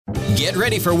Get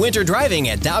ready for winter driving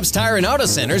at Dobbs Tire and Auto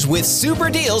Centers with super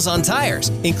deals on tires,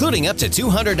 including up to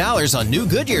 $200 on new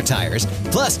Goodyear tires,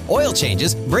 plus oil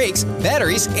changes, brakes,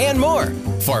 batteries, and more.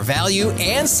 For value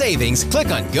and savings, click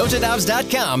on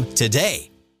gotodobbs.com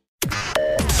today.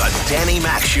 The Danny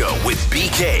Mac Show with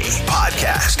BK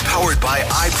podcast powered by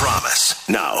I Promise.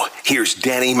 Now, here's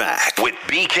Danny Mac with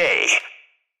BK.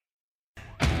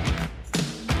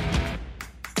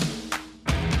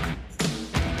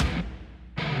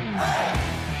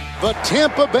 The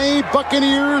Tampa Bay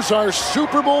Buccaneers are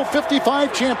Super Bowl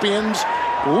 55 champions,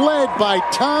 led by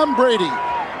Tom Brady.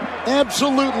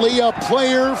 Absolutely a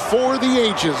player for the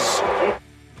ages.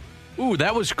 Ooh,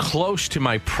 that was close to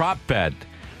my prop bet.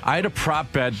 I had a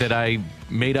prop bet that I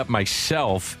made up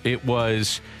myself. It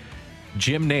was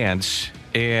Jim Nantz,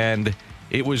 and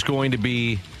it was going to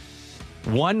be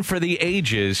one for the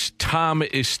ages. Tom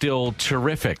is still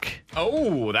terrific.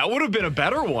 Oh, that would have been a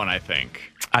better one, I think.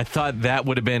 I thought that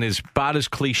would have been about as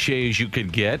cliche as you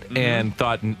could get, and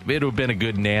thought it would have been a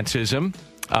good Nantzism.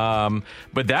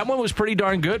 But that one was pretty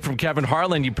darn good from Kevin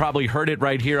Harlan. You probably heard it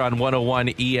right here on 101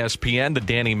 ESPN, the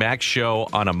Danny Mac Show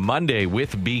on a Monday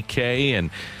with BK. And,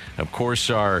 of course,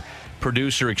 our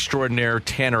producer extraordinaire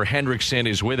Tanner Hendrickson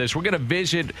is with us. We're going to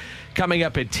visit coming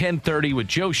up at 10:30 with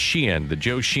Joe Sheehan, the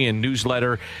Joe Sheehan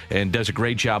newsletter, and does a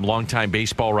great job, longtime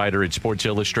baseball writer at Sports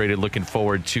Illustrated. Looking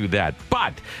forward to that.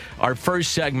 But our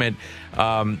first segment,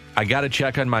 I got to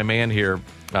check on my man here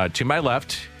to my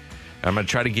left. I'm going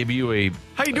to try to give you a...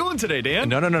 How you doing today, Dan?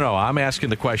 No. I'm asking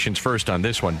the questions first on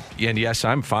this one. And yes,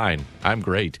 I'm fine. I'm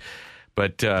great.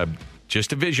 But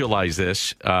just to visualize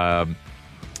this...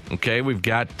 Okay, we've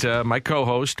got my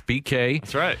co-host, BK.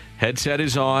 That's right. Headset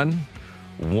is on.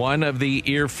 One of the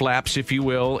ear flaps, if you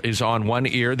will, is on one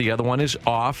ear. The other one is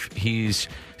off. He's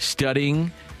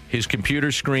studying his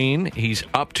computer screen. He's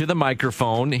up to the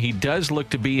microphone. He does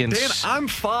look to be in... Dan, I'm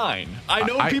fine. I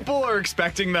know people are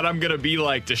expecting that I'm going to be,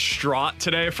 distraught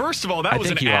today. First of all, that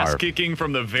was an ass-kicking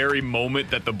from the very moment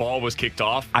that the ball was kicked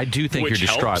off. I do think you're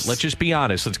distraught. Helps. Let's just be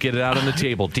honest. Let's get it out on the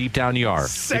table. Deep down you are.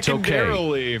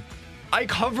 Secondarily, it's okay. I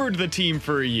covered the team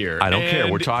for a year. I don't care.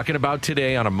 We're talking about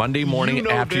today on a Monday morning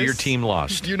after your team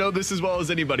lost. You know this as well as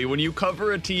anybody. When you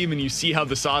cover a team and you see how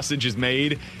the sausage is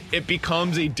made, it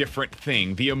becomes a different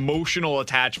thing. The emotional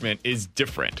attachment is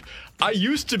different. I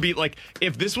used to be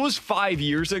if this was 5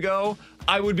 years ago,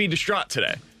 I would be distraught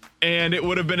today. And it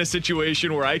would have been a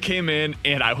situation where I came in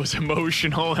and I was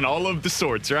emotional and all of the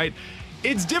sorts, right?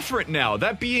 It's different now.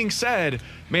 That being said,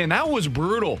 man, that was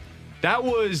brutal. That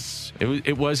was...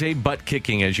 It was a butt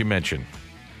kicking, as you mentioned.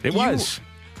 It was.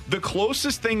 The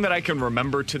closest thing that I can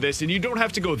remember to this, and you don't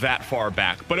have to go that far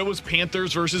back, but it was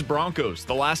Panthers versus Broncos.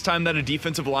 The last time that a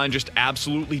defensive line just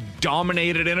absolutely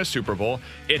dominated in a Super Bowl.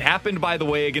 It happened, by the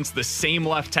way, against the same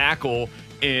left tackle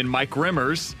in Mike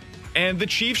Rimmers. And the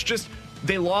Chiefs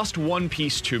they lost one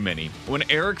piece too many. When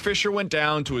Eric Fisher went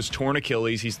down to his torn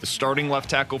Achilles, he's the starting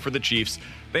left tackle for the Chiefs.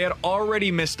 They had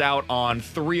already missed out on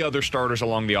 3 other starters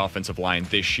along the offensive line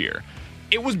this year.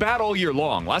 It was bad all year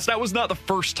long. That was not the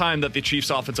first time that the Chiefs'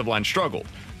 offensive line struggled.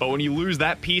 But when you lose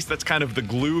that piece, that's kind of the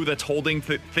glue that's holding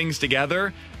things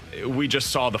together. We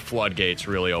just saw the floodgates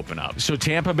really open up. So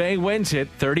Tampa Bay wins it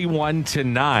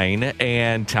 31-9,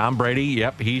 and Tom Brady,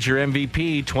 he's your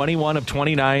MVP. 21 of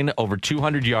 29, over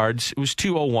 200 yards. It was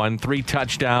 201, 3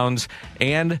 touchdowns,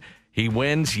 and he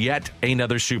wins yet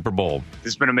another Super Bowl.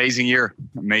 It's been an amazing year.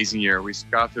 Amazing year. We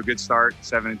got off to a good start,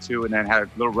 7-2, and then had a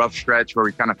little rough stretch where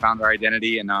we kind of found our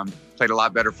identity and played a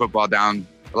lot better football down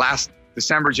last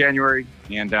December, January,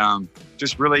 and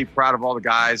just really proud of all the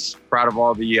guys, proud of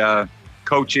all the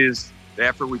coaches, the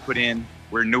effort we put in.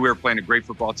 We knew we were playing a great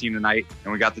football team tonight,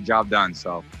 and we got the job done.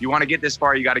 So if you want to get this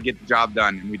far, you got to get the job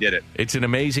done, and we did it. It's an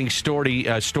amazing story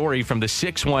from the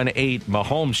 6-1-8.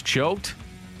 Mahomes choked.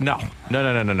 No.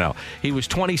 He was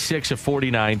 26 of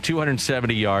 49,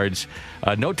 270 yards,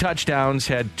 no touchdowns,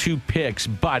 had 2 picks.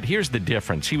 But here's the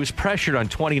difference. He was pressured on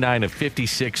 29 of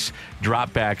 56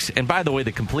 dropbacks. And by the way,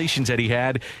 the completions that he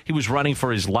had, he was running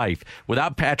for his life.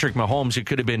 Without Patrick Mahomes, it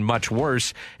could have been much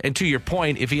worse. And to your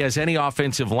point, if he has any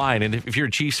offensive line, and if you're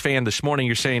a Chiefs fan this morning,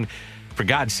 you're saying, for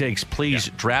God's sakes, please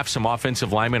draft some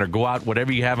offensive linemen or go out,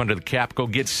 whatever you have under the cap, go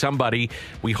get somebody.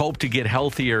 We hope to get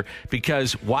healthier,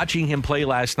 because watching him play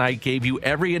last night gave you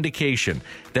every indication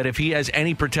that if he has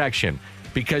any protection,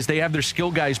 because they have their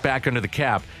skill guys back under the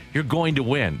cap, you're going to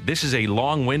win. This is a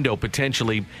long window,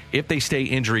 potentially, if they stay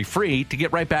injury-free, to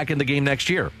get right back in the game next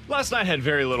year. Last night had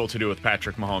very little to do with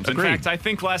Patrick Mahomes. Agreed. In fact, I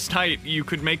think last night you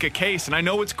could make a case, and I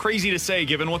know it's crazy to say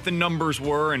given what the numbers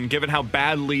were and given how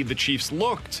badly the Chiefs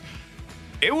looked,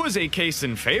 it was a case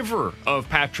in favor of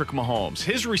Patrick Mahomes.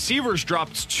 His receivers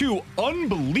dropped 2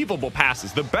 unbelievable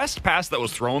passes. The best pass that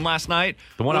was thrown last night,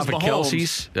 the one was off of Mahomes.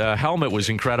 Kelsey's helmet was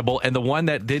incredible, and the one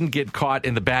that didn't get caught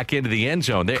in the back end of the end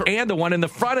zone, and the one in the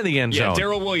front of the end zone. Yeah,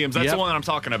 Darrell Williams, that's the one that I'm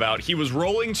talking about. He was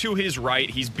rolling to his right.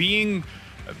 He's being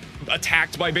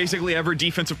attacked by basically every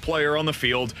defensive player on the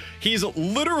field. He's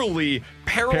literally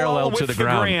parallel with to the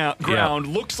ground. Ground.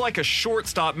 Looks like a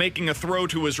shortstop making a throw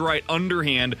to his right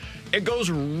underhand. It goes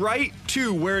right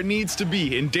to where it needs to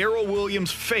be, in Darrell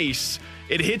Williams' face.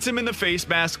 It hits him in the face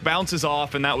mask, bounces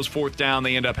off, and that was 4th down.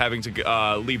 They end up having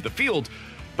to leave the field.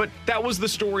 But that was the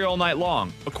story all night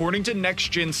long. According to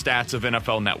Next Gen Stats of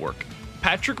NFL Network,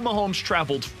 Patrick Mahomes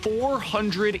traveled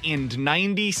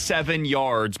 497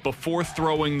 yards before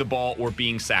throwing the ball or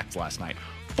being sacked last night.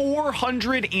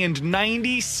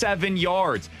 497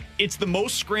 yards. It's the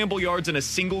most scramble yards in a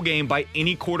single game by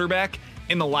any quarterback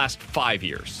in the last 5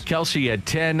 years. Kelsey had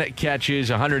 10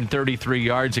 catches, 133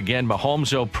 yards. Again,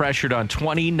 Mahomes, though, pressured on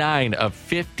 29 of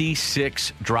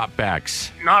 56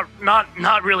 dropbacks.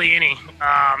 Not really any.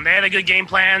 They had a good game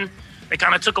plan. They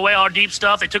kind of took away all our deep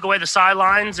stuff. They took away the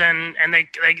sidelines, and they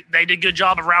did a good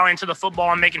job of rallying to the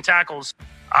football and making tackles.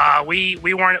 We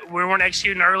weren't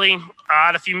executing early. I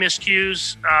had a few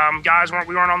miscues.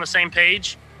 We weren't on the same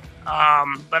page.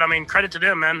 But I mean, credit to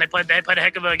them, man. They played a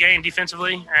heck of a game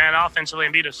defensively and offensively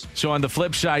and beat us. So on the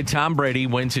flip side, Tom Brady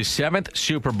wins his 7th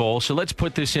Super Bowl. So let's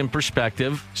put this in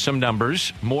perspective. Some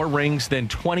numbers: more rings than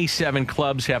 27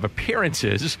 clubs have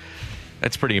appearances.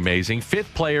 That's pretty amazing.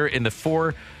 5th player in the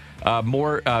 4. Let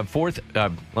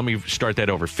me start that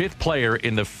over. 5th player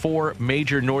in the 4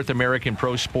 major North American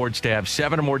pro sports to have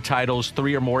 7 or more titles,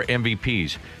 3 or more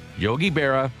MVPs. Yogi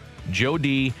Berra, Joe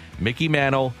D, Mickey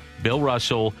Mantle, Bill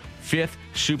Russell, 5th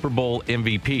Super Bowl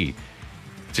MVP.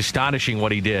 It's astonishing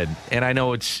what he did. And I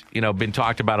know it's, been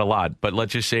talked about a lot, but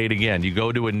let's just say it again. You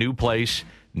go to a new place,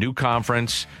 new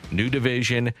conference, new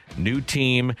division, new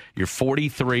team. You're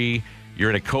 43. You're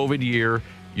in a COVID year.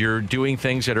 You're doing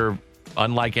things that are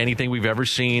unlike anything we've ever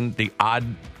seen. The odd,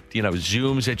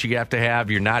 Zooms that you have to have.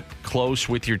 You're not close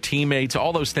with your teammates,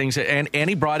 all those things. And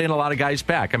he brought in a lot of guys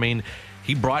back. I mean,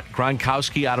 he brought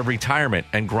Gronkowski out of retirement,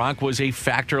 and Gronk was a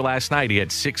factor last night. He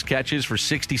had 6 catches for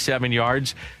 67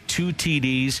 yards, 2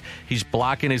 TDs. He's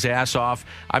blocking his ass off.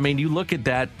 I mean, you look at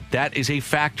that, that is a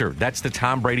factor. That's the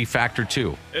Tom Brady factor,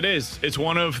 too. It is. It's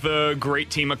one of the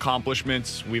great team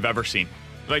accomplishments we've ever seen.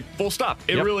 Like, full stop.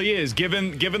 It really is.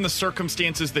 Given the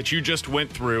circumstances that you just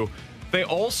went through, they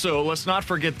also, let's not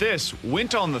forget this,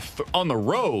 went on the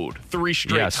road 3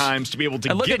 straight times to be able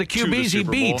to look get at the QBs to the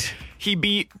Super Bowl. He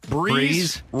beat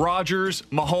Breeze, Rodgers,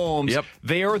 Mahomes. Yep.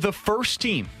 They are the first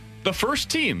team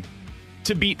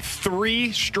to beat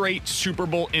 3 straight Super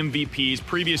Bowl MVPs,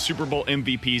 previous Super Bowl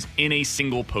MVPs in a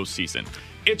single postseason.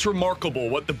 It's remarkable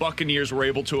what the Buccaneers were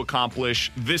able to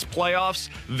accomplish this playoffs,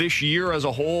 this year as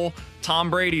a whole.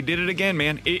 Tom Brady did it again,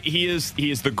 man. He is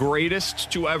the greatest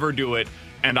to ever do it,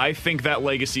 and I think that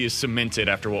legacy is cemented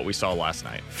after what we saw last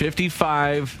night.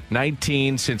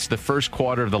 55-19 since the first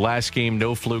quarter of the last game.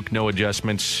 No fluke, no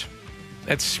adjustments.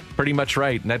 That's pretty much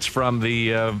right, and that's from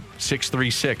the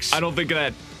 6-3-6.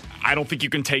 I don't think you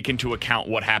can take into account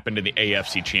what happened in the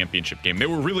AFC Championship game. They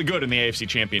were really good in the AFC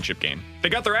Championship game. They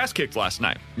got their ass kicked last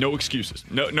night. No excuses.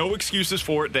 No excuses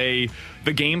for it. The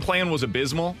game plan was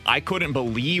abysmal. I couldn't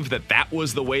believe that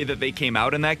was the way that they came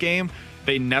out in that game.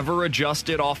 They never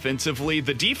adjusted offensively.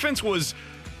 The defense was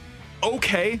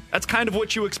okay. That's kind of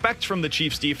what you expect from the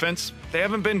Chiefs defense. They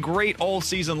haven't been great all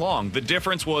season long. The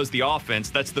difference was the offense.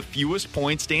 That's the fewest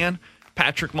points, Dan,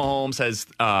 Patrick Mahomes has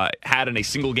had in a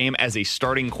single game as a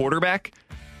starting quarterback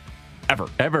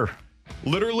ever.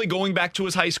 Literally going back to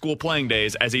his high school playing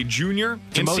days as a junior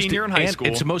and senior in high school.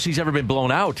 It's the most he's ever been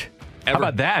blown out. Ever. How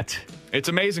about that? It's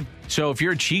amazing. So if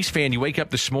you're a Chiefs fan, you wake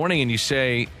up this morning and you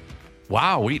say,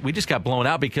 wow, we just got blown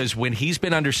out, because when he's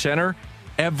been under center,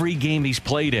 every game he's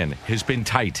played in has been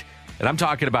tight. And I'm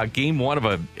talking about game 1 of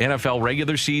an NFL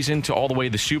regular season to all the way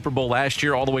to the Super Bowl last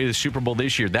year, all the way to the Super Bowl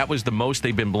this year. That was the most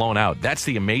they've been blown out. That's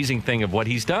the amazing thing of what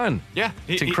he's done. Yeah.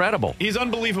 It's incredible. He's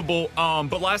unbelievable.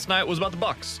 But last night was about the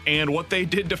Bucs and what they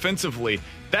did defensively.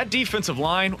 That defensive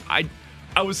line, I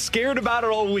was scared about it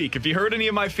all week. If you heard any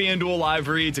of my FanDuel live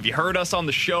reads, if you heard us on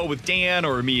the show with Dan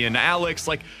or me and Alex,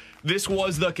 this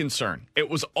was the concern. It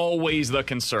was always the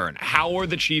concern. How are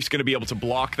the Chiefs going to be able to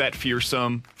block that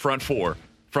fearsome front 4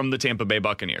 from the Tampa Bay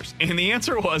Buccaneers? And the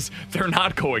answer was they're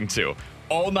not going to.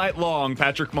 All night long,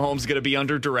 Patrick Mahomes is going to be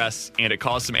under duress, and it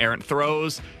caused some errant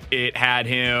throws. It had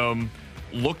him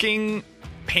looking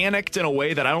panicked in a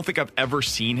way that I don't think I've ever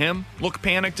seen him look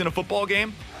panicked in a football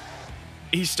game.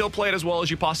 he still played as well as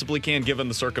you possibly can given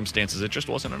the circumstances. It just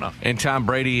wasn't enough. And Tom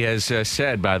Brady has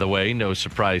said, by the way, no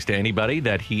surprise to anybody,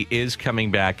 that he is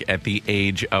coming back at the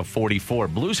age of 44.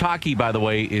 Blues hockey, by the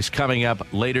way, is coming up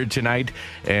later tonight,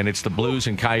 and it's the Blues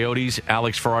and Coyotes.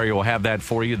 Alex Ferrari will have that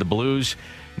for you. The Blues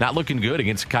not looking good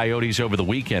against the Coyotes over the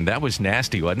weekend. That was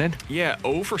nasty, wasn't it? Yeah,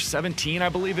 0 for 17, I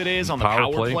believe it is, on the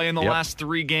power play in the last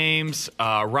 3 games.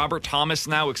 Robert Thomas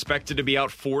now expected to be out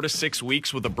 4 to 6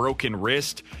 weeks with a broken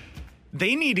wrist.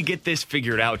 They need to get this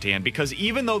figured out, Dan, because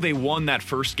even though they won that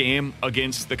first game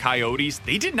against the Coyotes,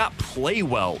 they did not play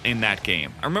well in that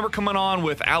game. I remember coming on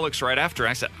with Alex right after, and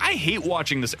I said, I hate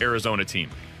watching this Arizona team.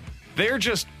 They're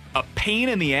just a pain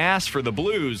in the ass for the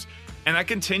Blues. And that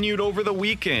continued over the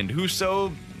weekend. Who's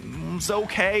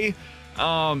okay.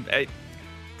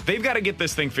 They've got to get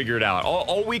this thing figured out.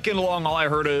 All weekend long, all I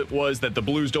heard was that the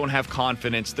Blues don't have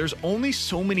confidence. There's only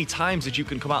so many times that you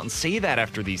can come out and say that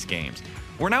after these games.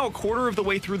 We're now a quarter of the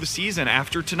way through the season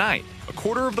after tonight. A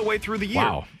quarter of the way through the year.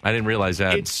 Wow, I didn't realize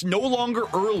that. It's no longer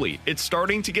early. It's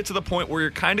starting to get to the point where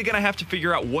you're kind of going to have to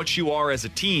figure out what you are as a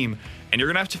team, and you're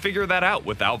going to have to figure that out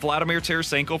without Vladimir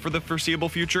Tarasenko for the foreseeable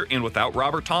future and without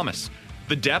Robert Thomas.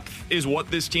 The depth is what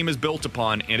this team is built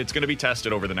upon, and it's going to be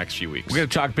tested over the next few weeks. We're going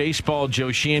to talk baseball.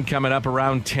 Joe Sheehan coming up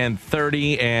around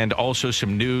 10:30, and also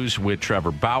some news with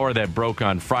Trevor Bauer that broke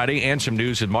on Friday, and some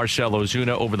news with Marcell Ozuna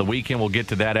over the weekend. We'll get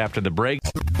to that after the break.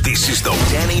 This is the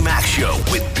Danny Mac Show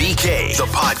with BK, the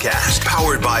podcast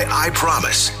powered by I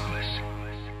Promise.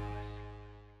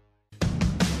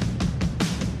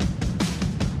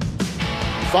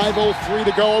 .503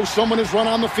 to go. Someone has run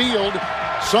on the field.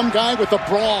 Some guy with a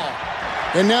brawl.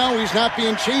 And now he's not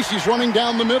being chased. He's running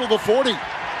down the middle of the 40.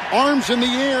 Arms in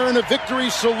the air in a victory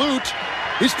salute.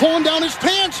 He's pulling down his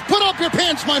pants. Put up your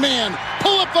pants, my man.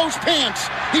 Pull up those pants.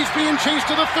 He's being chased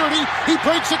to the 30. He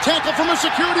breaks a tackle from a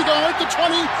security guard. The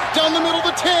 20, down the middle,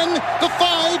 the 10, the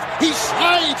 5. He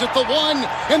slides at the 1,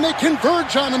 and they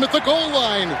converge on him at the goal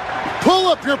line. Pull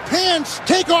up your pants.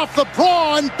 Take off the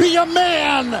bra and be a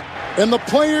man. And the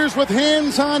players with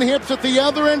hands on hips at the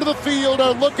other end of the field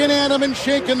are looking at him and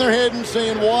shaking their head and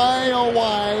saying, why, oh,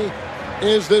 why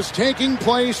is this taking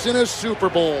place in a Super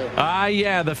Bowl?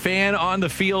 Yeah, the fan on the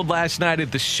field last night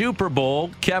at the Super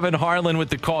Bowl, Kevin Harlan with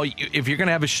the call. If you're going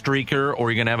to have a streaker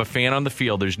or you're going to have a fan on the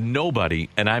field, there's nobody,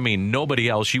 and I mean nobody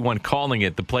else, you want calling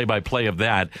it the play-by-play of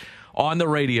that on the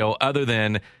radio other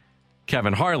than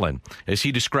Kevin Harlan, as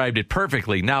he described it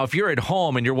perfectly. Now, if you're at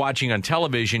home and you're watching on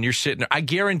television, you're sitting there, I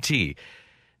guarantee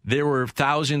there were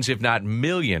thousands, if not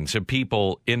millions, of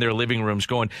people in their living rooms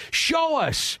going, show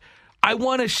us. I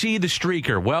want to see the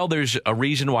streaker. Well, there's a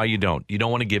reason why you don't. You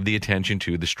don't want to give the attention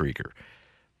to the streaker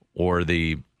or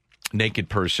the naked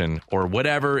person or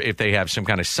whatever. If they have some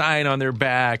kind of sign on their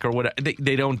back or whatever,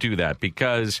 they don't do that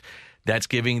because that's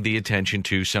giving the attention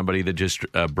to somebody that just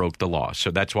broke the law. So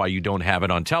that's why you don't have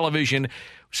it on television.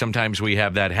 Sometimes we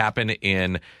have that happen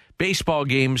in baseball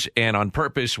games, and on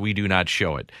purpose, we do not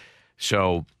show it.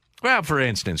 So, well, for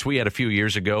instance, we had a few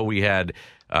years ago, we had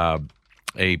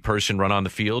a person run on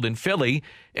the field in Philly,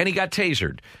 and he got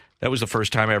tasered. That was the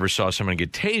first time I ever saw someone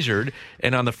get tasered.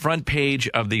 And on the front page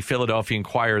of the Philadelphia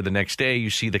Inquirer the next day,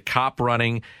 you see the cop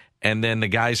running, and then the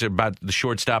guys are about the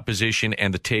shortstop position,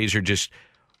 and the taser just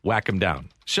whack him down.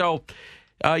 So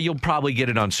you'll probably get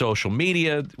it on social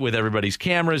media with everybody's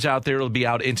cameras out there. It'll be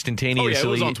out instantaneously. Oh, yeah,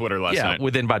 it was on Twitter last night.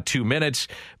 Within about 2 minutes,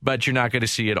 but you're not going to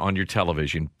see it on your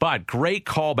television. But great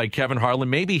call by Kevin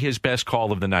Harlan, maybe his best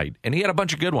call of the night. And he had a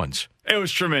bunch of good ones. It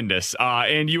was tremendous,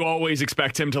 and you always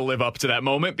expect him to live up to that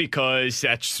moment because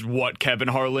that's what Kevin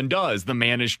Harlan does. The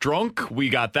man is drunk. We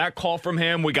got that call from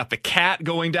him. We got the cat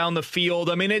going down the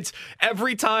field. I mean, it's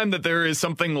every time that there is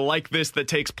something like this that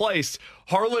takes place,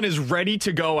 Harlan is ready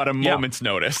to go at a moment's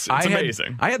notice. It's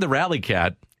amazing. I had the rally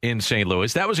cat in St.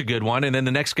 Louis. That was a good one. And then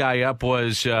the next guy up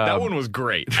was... that one was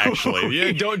great, actually.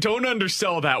 Yeah, don't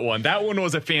undersell that one. That one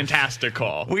was a fantastic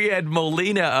call. We had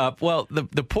Molina up. Well,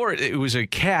 the poor... It was a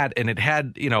cat, and it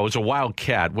had... You know, it was a wild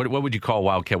cat. What would you call a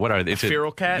wild cat? What are they? It's a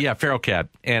feral cat? Yeah, feral cat.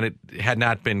 And it had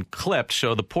not been clipped,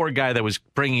 so the poor guy that was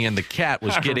bringing in the cat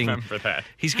was getting... I remember that.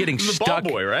 He's getting the stuck...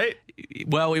 Ball boy, right?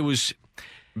 Well, it was...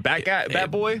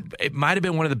 Bat Boy? It might have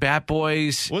been one of the Bat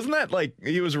Boys. Wasn't that like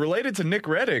he was related to Nick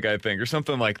Reddick, I think, or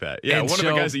something like that? Yeah, one of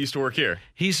the guys that used to work here.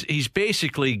 He's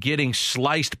basically getting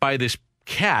sliced by this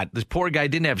cat. This poor guy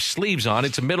didn't have sleeves on.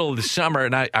 It's the middle of the summer,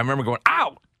 and I remember going,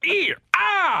 ow, ear,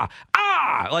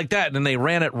 like that. And then they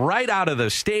ran it right out of the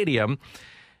stadium.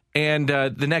 And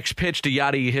the next pitch to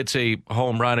Yachty hits a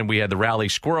home run, and we had the rally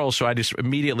squirrel. So I just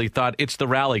immediately thought, it's the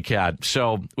rally cat.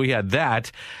 So we had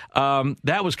that.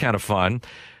 That was kind of fun.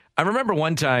 I remember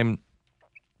one time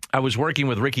I was working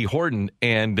with Ricky Horton,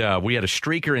 and we had a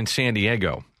streaker in San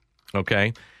Diego.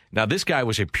 Okay. Now, this guy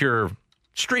was a pure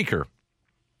streaker,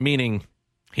 meaning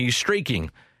he's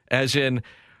streaking, as in,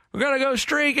 we're going to go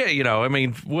streak it. You know, I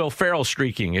mean, Will Ferrell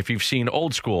streaking, if you've seen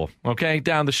Old School, okay,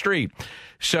 down the street.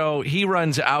 So he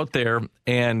runs out there,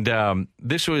 and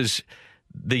this was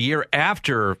the year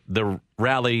after the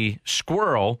rally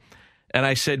squirrel. And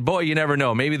I said, boy, you never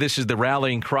know. Maybe this is the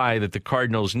rallying cry that the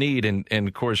Cardinals need. And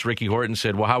of course, Ricky Horton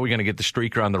said, well, how are we going to get the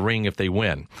streaker on the ring if they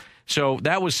win? So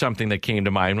that was something that came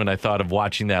to mind when I thought of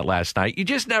watching that last night. You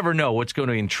just never know what's going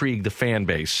to intrigue the fan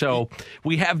base. So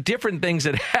we have different things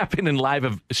that happen in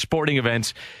live sporting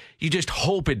events. You just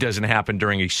hope it doesn't happen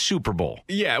during a Super Bowl.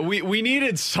 Yeah, we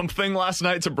needed something last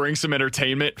night to bring some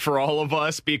entertainment for all of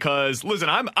us because, listen,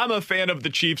 I'm a fan of the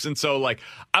Chiefs, and so, like,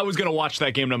 I was going to watch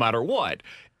that game no matter what.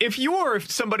 If you are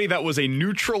somebody that was a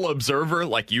neutral observer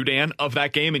like you, Dan, of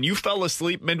that game, and you fell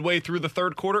asleep midway through the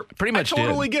third quarter, pretty much I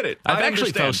totally get it. I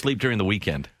actually fell asleep during the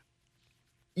weekend.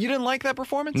 You didn't like that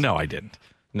performance? No, I didn't.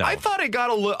 No. I thought it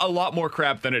got a lot more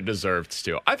crap than it deserved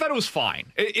to. I thought it was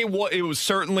fine. It was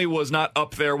certainly was not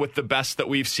up there with the best that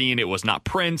we've seen. It was not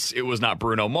Prince. It was not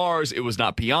Bruno Mars. It was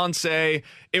not Beyonce.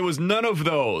 It was none of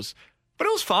those. But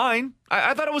it was fine.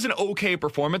 I thought it was an okay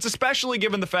performance, especially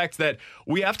given the fact that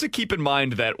we have to keep in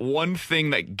mind that one thing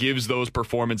that gives those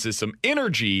performances some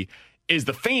energy is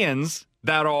the fans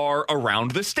that are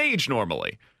around the stage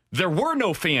normally. There were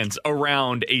no fans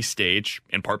around a stage,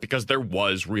 in part because there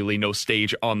was really no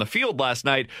stage on the field last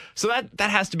night. So that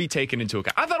has to be taken into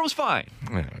account. I thought it was fine.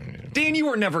 Dan, you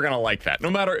were never going to like that. No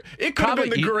matter, it could have been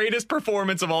the greatest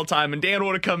performance of all time, and Dan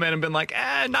would have come in and been like,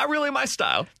 not really my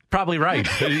style. Probably right.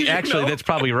 Actually, that's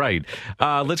probably right.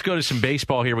 Let's go to some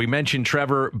baseball here. We mentioned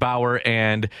Trevor Bauer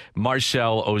and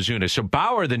Marcell Ozuna. So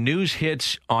Bauer, the news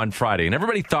hits on Friday, and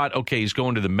everybody thought, okay, he's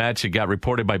going to the Mets. It got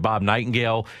reported by Bob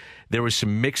Nightingale. There was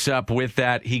some mix-up with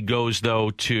that. He goes, though,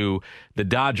 to the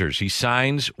Dodgers. He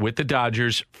signs with the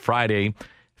Dodgers Friday,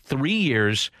 3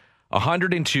 years,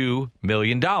 $102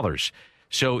 million.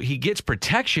 So he gets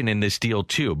protection in this deal,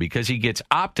 too, because he gets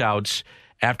opt-outs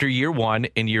after year one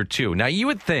and year two. Now, you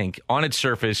would think, on its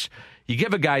surface, you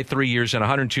give a guy 3 years and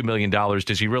 $102 million,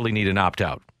 does he really need an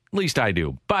opt-out? At least I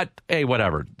do. But, hey,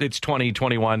 whatever. It's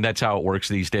 2021. That's how it works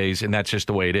these days, and that's just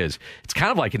the way it is. It's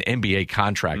kind of like an NBA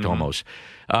contract almost.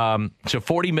 So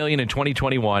 $40 million in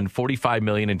 2021, $45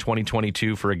 million in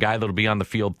 2022 for a guy that'll be on the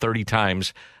field 30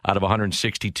 times out of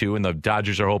 162, and the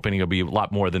Dodgers are hoping it'll be a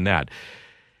lot more than that.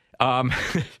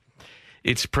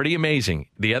 It's pretty amazing.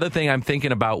 The other thing I'm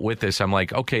thinking about with this, I'm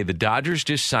like, okay, the Dodgers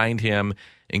just signed him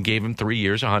and gave him 3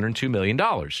 years, $102 million.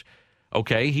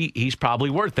 Okay, he's probably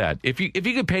worth that. If you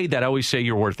get paid that, I always say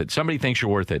you're worth it. Somebody thinks you're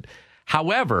worth it.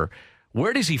 However,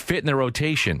 where does he fit in the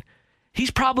rotation? He's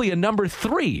probably a number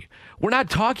 3. We're not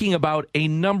talking about a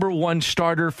number 1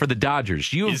 starter for the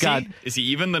Dodgers. Is he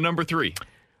even the number 3?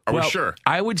 Are we sure?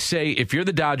 I would say if you're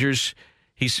the Dodgers,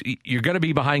 you're going to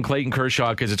be behind Clayton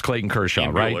Kershaw because it's Clayton Kershaw,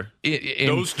 and right?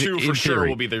 Those two for sure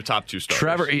will be their top 2 starters.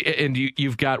 Trevor, and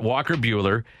you've got Walker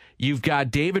Buehler. You've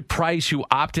got David Price, who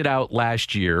opted out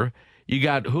last year. You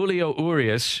got Julio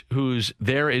Urias, who's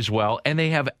there as well. And they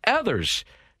have others.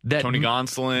 Tony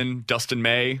Gonsolin, Dustin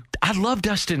May. I love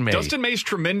Dustin May. Dustin May's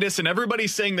tremendous, and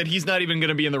everybody's saying that he's not even going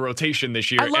to be in the rotation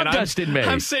this year. I love Dustin May.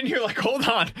 I'm sitting here like, hold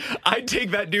on. I'd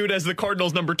take that dude as the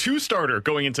Cardinals' number 2 starter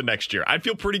going into next year. I'd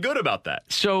feel pretty good about that.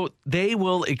 So they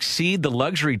will exceed the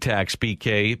luxury tax,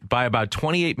 BK, by about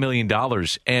 $28 million.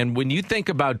 And when you think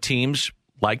about teams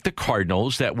like the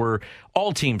Cardinals, that were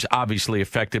all teams obviously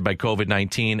affected by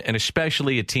COVID-19, and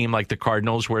especially a team like the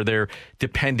Cardinals where they're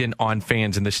dependent on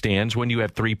fans in the stands when you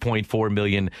have 3.4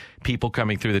 million people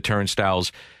coming through the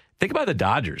turnstiles. Think about the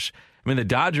Dodgers. I mean, the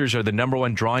Dodgers are the number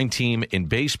 1 drawing team in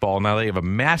baseball. Now they have a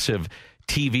massive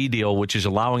TV deal, which is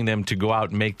allowing them to go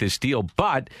out and make this deal.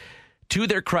 But to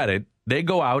their credit, they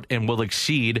go out and will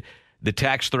exceed the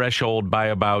tax threshold by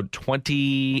about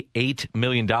 $28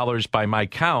 million by my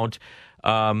count.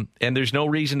 And there's no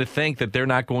reason to think that they're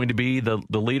not going to be the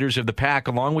leaders of the pack,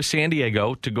 along with San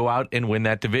Diego, to go out and win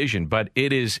that division. But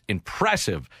it is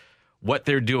impressive what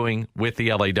they're doing with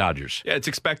the LA Dodgers. Yeah, it's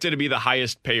expected to be the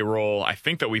highest payroll, I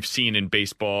think, that we've seen in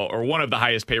baseball, or one of the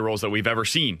highest payrolls that we've ever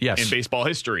seen in baseball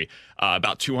history.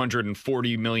 About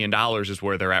 $240 million is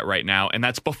where they're at right now, and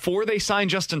that's before they sign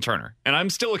Justin Turner. And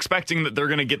I'm still expecting that they're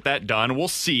going to get that done. We'll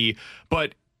see.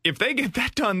 But if they get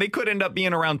that done, they could end up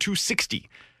being around 260,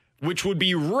 which would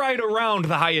be right around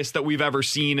the highest that we've ever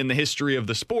seen in the history of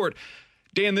the sport.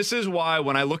 Dan, this is why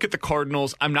when I look at the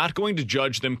Cardinals, I'm not going to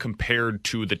judge them compared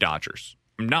to the Dodgers.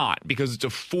 I'm not, because it's a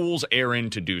fool's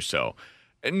errand to do so.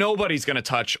 Nobody's going to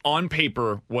touch, on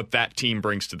paper, what that team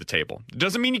brings to the table. It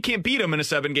doesn't mean you can't beat them in a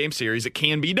 7-game series. It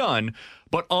can be done.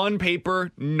 But on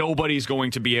paper, nobody's going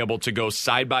to be able to go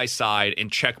side by side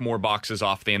and check more boxes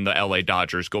off than the LA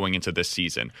Dodgers going into this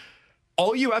season.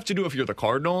 All you have to do if you're the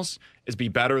Cardinals is be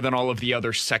better than all of the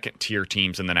other second-tier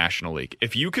teams in the National League.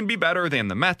 If you can be better than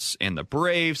the Mets and the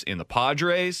Braves and the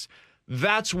Padres,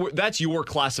 that's your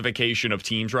classification of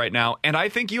teams right now. And I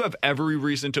think you have every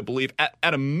reason to believe, at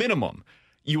a minimum,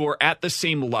 you are at the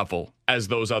same level as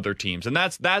those other teams. And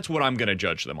that's what I'm going to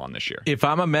judge them on this year. If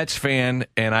I'm a Mets fan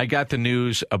and I got the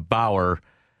news of Bauer,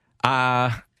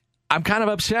 I'm kind of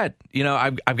upset. You know,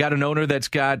 I've got an owner that's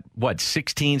got,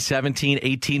 $16,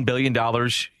 $17, $18 billion.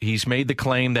 He's made the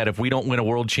claim that if we don't win a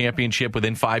world championship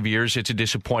within 5 years, it's a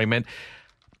disappointment.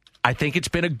 I think it's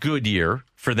been a good year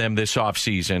for them this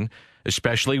offseason,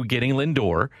 especially getting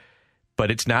Lindor,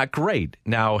 but it's not great.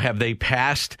 Now, have they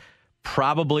passed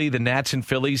probably the Nats and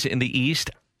Phillies in the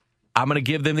East? I'm going to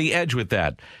give them the edge with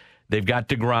that. They've got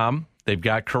DeGrom. They've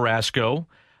got Carrasco.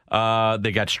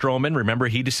 They got Stroman. Remember,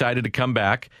 he decided to come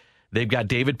back. They've got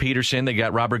David Peterson. They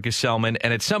got Robert Gesellman.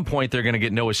 And at some point, they're going to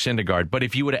get Noah Syndergaard. But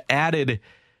if you would have added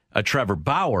a Trevor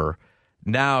Bauer,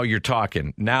 now you're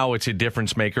talking. Now it's a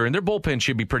difference maker. And their bullpen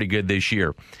should be pretty good this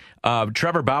year.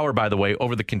 Trevor Bauer, by the way,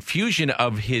 over the confusion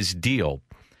of his deal,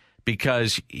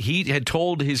 because he had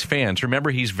told his fans, remember,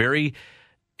 he's very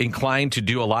inclined to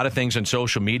do a lot of things on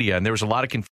social media, and there was a lot of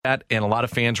confusion, and a lot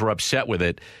of fans were upset with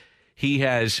it. He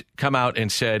has come out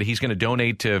and said he's going to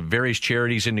donate to various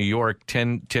charities in New York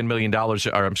 $10 million, or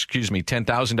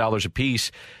 $10,000 a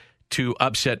piece to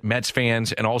upset Mets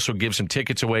fans, and also give some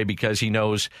tickets away because he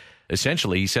knows,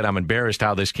 essentially, he said, I'm embarrassed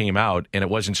how this came out, and it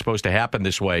wasn't supposed to happen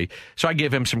this way. So I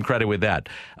give him some credit with that.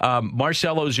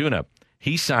 Marcell Ozuna,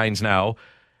 he signs now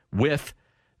with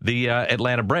the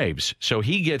Atlanta Braves. So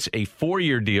he gets a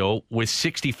 4-year deal with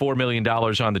 $64 million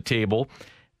on the table,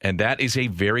 and that is a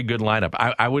very good lineup.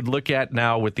 I would look at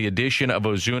now with the addition of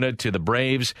Ozuna to the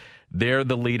Braves, they're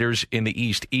the leaders in the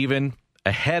East, even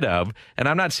ahead of, and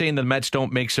I'm not saying the Mets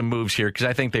don't make some moves here, because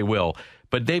I think they will,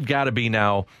 but they've got to be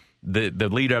now the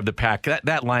leader of the pack. That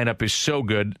lineup is so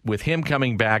good. With him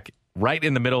coming back right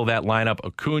in the middle of that lineup,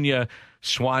 Acuna,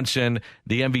 Swanson,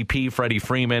 the MVP, Freddie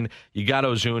Freeman, you got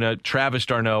Ozuna, Travis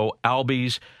d'Arnaud,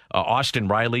 Albies, Austin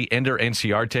Riley, Ender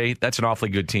Enciarte. That's an awfully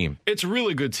good team. It's a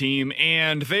really good team,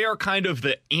 and they are kind of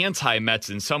the anti-Mets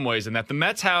in some ways, in that the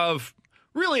Mets have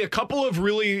really a couple of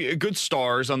really good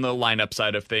stars on the lineup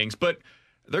side of things, but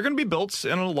they're going to be built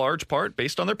in a large part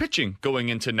based on their pitching going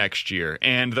into next year.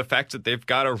 And the fact that they've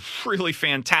got a really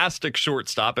fantastic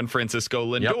shortstop in Francisco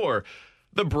Lindor. Yep.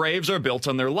 The Braves are built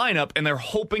on their lineup, and they're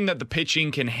hoping that the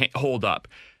pitching can hold up.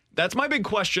 That's my big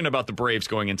question about the Braves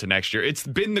going into next year. It's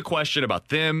been the question about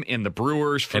them and the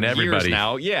Brewers for years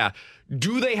now. Yeah.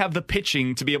 Do they have the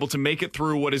pitching to be able to make it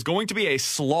through what is going to be a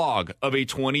slog of a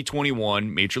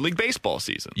 2021 Major League Baseball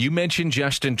season? You mentioned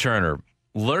Justin Turner.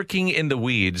 Lurking in the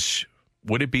weeds,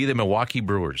 would it be the Milwaukee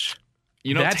Brewers?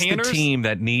 You know, that's the team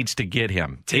that needs to get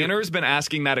him. Tanner's been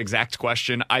asking that exact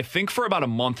question, I think, for about a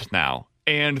month now.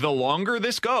 And the longer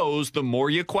this goes, the more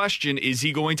you question, is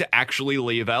he going to actually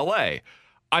leave LA?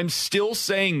 I'm still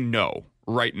saying no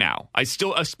right now.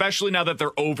 Especially now that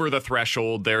they're over the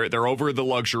threshold, they're over the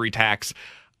luxury tax,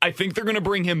 I think they're going to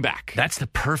bring him back. That's the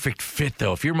perfect fit,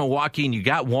 though. If you're Milwaukee and you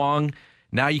got Wong,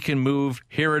 now you can move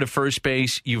here to first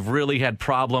base. You've really had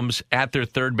problems at their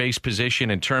third base position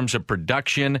in terms of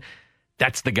production.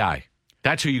 That's the guy.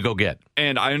 That's who you go get.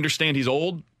 And I understand he's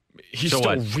old. He's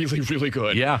still really, really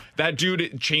good. Yeah. That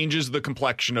dude changes the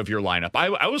complexion of your lineup.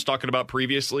 I was talking about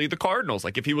previously the Cardinals.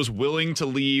 Like, if he was willing to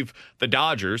leave the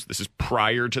Dodgers, this is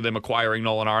prior to them acquiring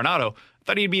Nolan Arenado, I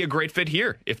thought he'd be a great fit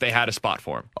here if they had a spot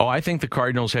for him. Oh, I think the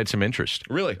Cardinals had some interest.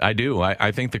 Really? I do.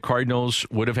 I think the Cardinals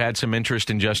would have had some interest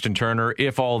in Justin Turner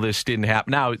if all this didn't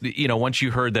happen. Now, you know, once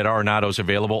you heard that Arenado's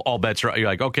available, all bets are, you're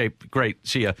like, okay, great,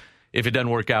 see ya. If it doesn't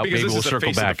work out, because maybe we'll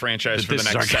circle back. Of the franchise for the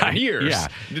next 7 years.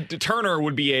 Yeah. Turner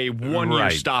would be a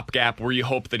one-year stopgap where you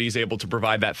hope that he's able to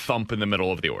provide that thump in the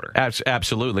middle of the order.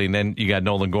 Absolutely. And then you got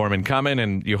Nolan Gorman coming,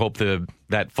 and you hope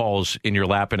that falls in your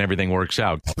lap and everything works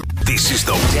out. This is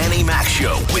the Danny Mac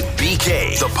Show with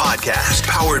BK, the podcast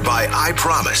powered by I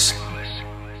Promise.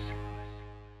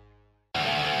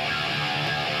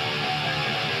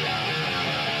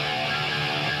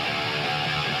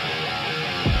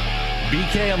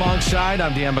 BK alongside,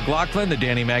 I'm Dan McLaughlin, the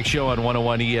Danny Mac Show on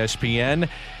 101 ESPN.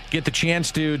 get the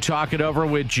chance to talk it over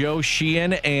with Joe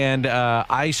Sheehan, and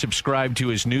I subscribe to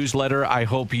his newsletter. I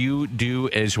hope you do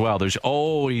as well. There's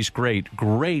always great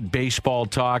baseball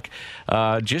talk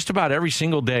just about every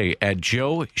single day at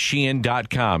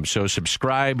joesheehan.com. So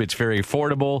subscribe. It's very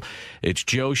affordable. It's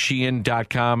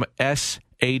joesheehan.com,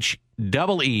 SHEEHAN.com,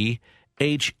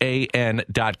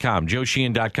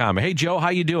 joesheehan.com. Hey, Joe, how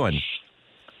you doing?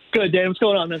 Good, Dan. What's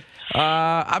going on, man?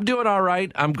 I'm doing all right.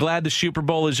 I'm glad the Super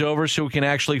Bowl is over so we can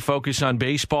actually focus on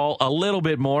baseball a little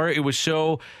bit more. It was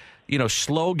so,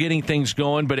 slow getting things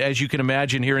going, but as you can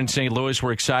imagine, here in St. Louis,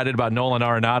 we're excited about Nolan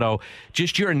Arenado.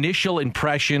 Just your initial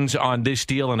impressions on this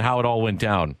deal and how it all went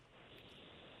down.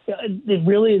 It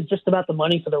really is just about the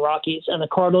money for the Rockies, and the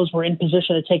Cardinals were in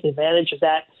position to take advantage of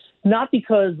that, not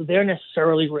because they're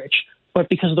necessarily rich, but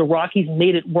because the Rockies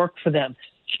made it work for them.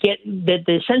 Get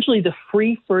essentially the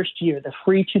free first year, the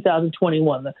free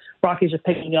 2021. The Rockies are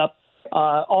picking up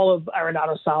all of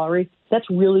Arenado's salary. That's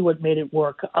really what made it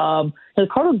work. And the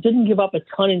Cardinals didn't give up a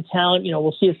ton in talent.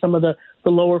 We'll see if some of the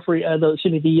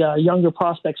younger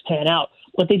prospects pan out.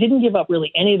 But they didn't give up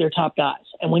really any of their top guys.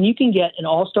 And when you can get an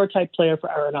all-star type player for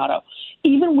Arenado,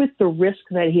 even with the risk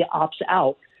that he opts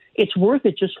out, it's worth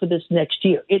it just for this next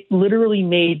year. It literally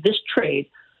made this trade,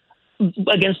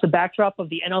 against the backdrop of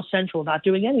the NL Central not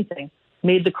doing anything,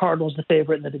 made the Cardinals the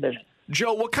favorite in the division.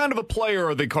 Joe, what kind of a player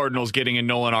are the Cardinals getting in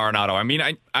Nolan Arenado? I mean,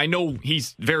 I know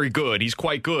he's very good. He's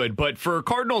quite good. But for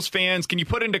Cardinals fans, can you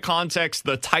put into context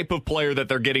the type of player that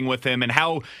they're getting with him and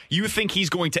how you think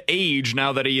he's going to age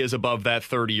now that he is above that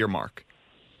 30-year mark?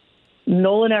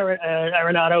 Nolan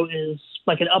Arenado is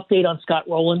like an update on Scott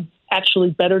Rowland.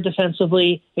 Actually better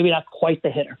defensively, maybe not quite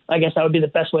the hitter. I guess that would be the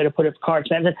best way to put it for Cards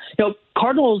fans. And,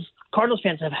 Cardinals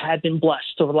fans have been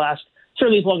blessed over the last,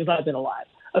 certainly as long as I've been alive,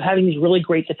 of having these really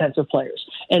great defensive players.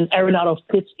 And Arenado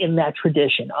fits in that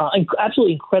tradition.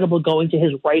 Absolutely incredible going to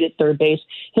his right at third base.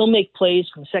 He'll make plays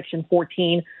from section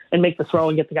 14 and make the throw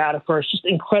and get the guy out of first. Just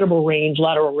incredible range,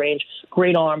 lateral range,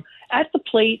 great arm. At the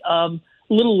plate, a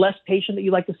little less patient that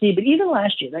you like to see. But even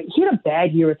last year, he had a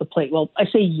bad year at the plate. Well, I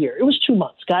say year. It was 2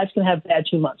 months. Guys can have bad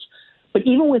 2 months. But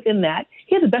even within that,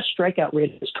 he had the best strikeout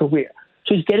rate of his career.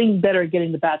 So he's getting better at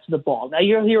getting the bat to the ball. Now,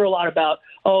 you'll hear a lot about,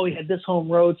 he had this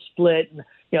home road split, and,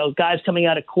 guys coming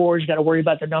out of Coors, you got to worry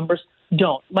about their numbers.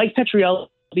 Don't. Mike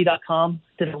Petrielli.com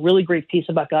did a really great piece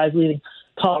about guys leaving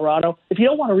Colorado. If you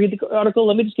don't want to read the article,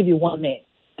 let me just give you one name,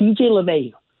 DJ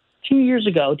LeMahieu. 2 years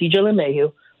ago, DJ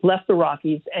LeMahieu left the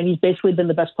Rockies, and he's basically been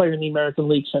the best player in the American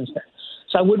League since then.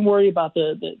 So I wouldn't worry about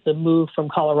the move from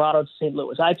Colorado to St.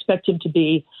 Louis. I expect him to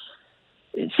be,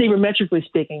 sabermetrically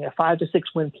speaking, a 5 to 6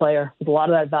 win player with a lot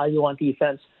of that value on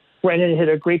defense. Right-handed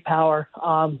hitter, great power.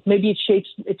 Maybe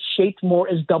it's shaped more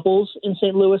as doubles in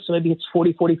St. Louis, so maybe it's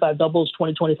 40, 45 doubles,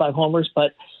 20, 25 homers.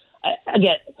 But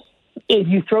again, if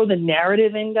you throw the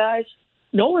narrative in, guys,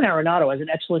 Nolan Arenado has an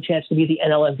excellent chance to be the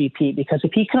NL MVP, because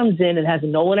if he comes in and has a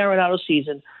Nolan Arenado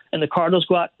season and the Cardinals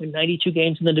go out with 92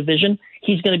 games in the division,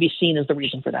 he's going to be seen as the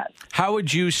reason for that. How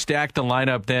would you stack the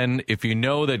lineup then if you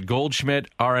know that Goldschmidt,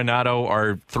 Arenado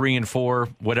are 3 and 4,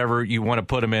 whatever you want to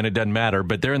put them in, it doesn't matter,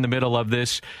 but they're in the middle of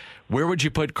this. Where would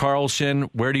you put Carlson?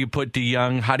 Where do you put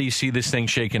DeYoung? How do you see this thing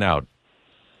shaking out?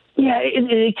 Yeah,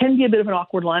 it can be a bit of an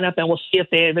awkward lineup, and we'll see if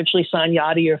they eventually sign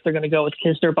Yachty or if they're going to go with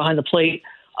Kisner behind the plate.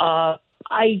 I'm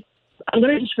going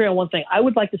to disagree on one thing. I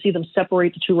would like to see them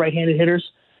separate the two right-handed hitters,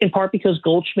 in part because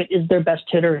Goldschmidt is their best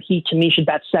hitter. He, to me, should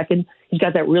bat second. He's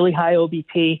got that really high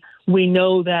OBP. We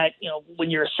know that, when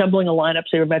you're assembling a lineup,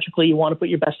 sabermetrically, you want to put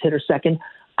your best hitter second.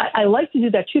 I like to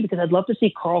do that, too, because I'd love to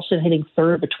see Carlson hitting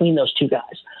third between those two guys.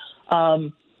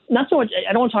 Not so much,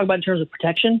 I don't want to talk about in terms of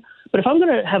protection, but if I'm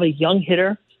going to have a young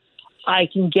hitter, I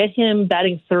can get him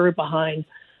batting third behind,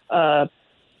 I'm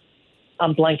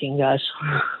blanking, guys.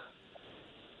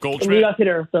 Goldschmidt? Leadoff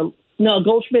hitter.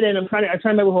 Goldschmidt, and I'm trying to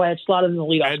remember who I had slotted in the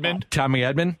leadoff Edmund? spot. Tommy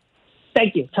Edman?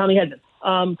 Thank you, Tommy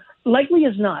Edman. Likely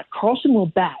as not, Carlson will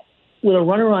bat with a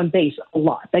runner on base a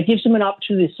lot. That gives him an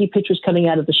opportunity to see pitchers coming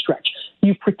out of the stretch.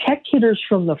 You protect hitters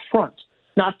from the front,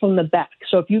 not from the back.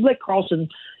 So if you let Carlson,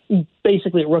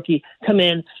 basically a rookie, come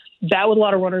in, bat with a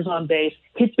lot of runners on base,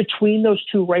 hit between those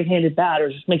two right-handed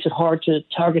batters, makes it hard to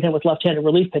target him with left-handed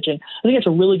relief pitching. I think it's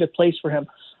a really good place for him.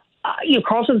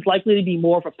 Carlson's likely to be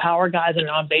more of a power guy than an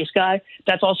on-base guy.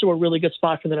 That's also a really good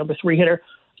spot for the number 3 hitter.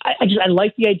 I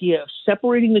like the idea of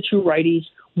separating the two righties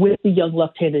with the young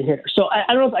left-handed hitter. So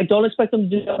I don't expect them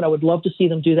to do that, but I would love to see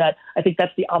them do that. I think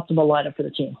that's the optimal lineup for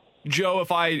the team. Joe,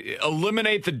 if I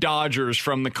eliminate the Dodgers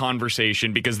from the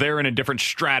conversation because they're in a different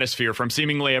stratosphere from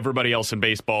seemingly everybody else in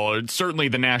baseball, or certainly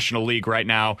the National League right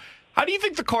now, How do you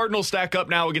think the Cardinals stack up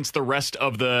now against the rest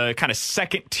of the kind of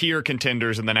second-tier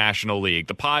contenders in the National League?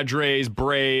 The Padres,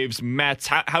 Braves, Mets.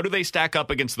 How do they stack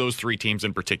up against those three teams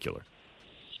in particular?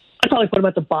 I'd probably put them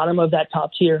at the bottom of that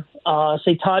top tier.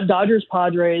 Say Dodgers,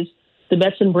 Padres, the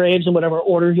Mets and Braves in whatever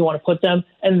order you want to put them.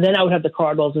 And then I would have the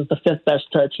Cardinals as the fifth best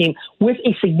team with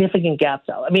a significant gap,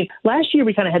 though. I mean, last year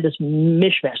we kind of had this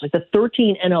mishmash, like the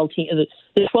 13 NL teams,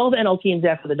 the 12 NL teams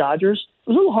after the Dodgers. It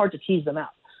was a little hard to tease them out.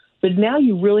 But now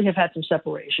you really have had some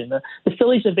separation. The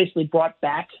Phillies have basically brought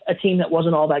back a team that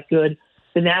wasn't all that good.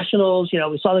 The Nationals,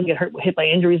 we saw them get hit by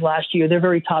injuries last year. They're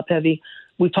very top-heavy.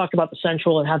 We've talked about the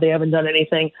Central and how they haven't done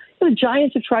anything. The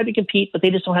Giants have tried to compete, but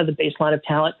they just don't have the baseline of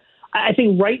talent. I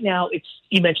think right now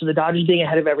you mentioned the Dodgers being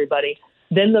ahead of everybody,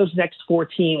 then those next four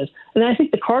teams. And I think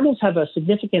the Cardinals have a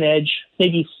significant edge,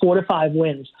 maybe 4 to 5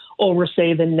 wins over,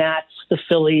 say, the Nats, the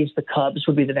Phillies, the Cubs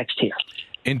would be the next tier.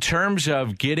 In terms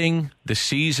of getting the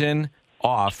season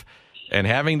off and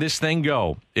having this thing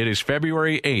go, it is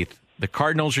February 8th. The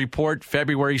Cardinals report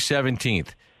February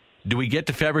 17th. Do we get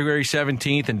to February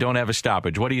 17th and don't have a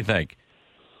stoppage? What do you think?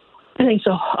 I think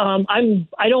so.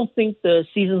 I don't think the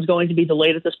season's going to be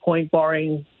delayed at this point,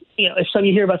 barring, if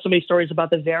you hear about so many stories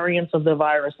about the variants of the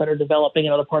virus that are developing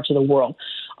in other parts of the world.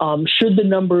 Should the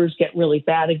numbers get really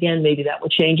bad again, maybe that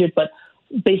would change it. But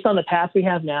based on the path we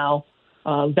have now,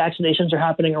 vaccinations are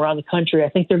happening around the country. I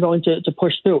think they're going to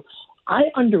push through. I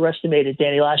underestimated,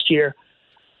 Danny, last year,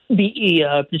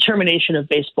 the determination of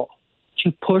baseball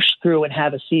to push through and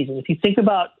have a season. If you think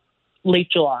about late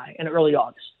July and early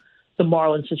August, the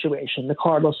Marlins situation, the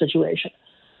Cardinals situation,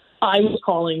 I was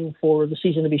calling for the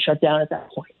season to be shut down at that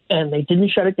point. And they didn't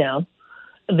shut it down.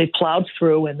 And they plowed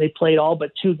through and they played all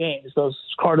but 2 games, those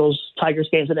Cardinals-Tigers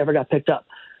games that never got picked up.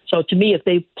 So to me, if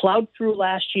they plowed through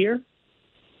last year,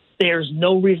 there's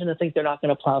no reason to think they're not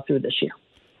going to plow through this year.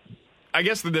 I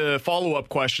guess the follow-up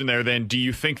question there then, do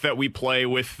you think that we play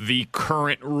with the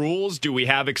current rules? Do we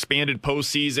have expanded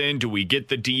postseason? Do we get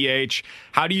the DH?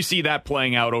 How do you see that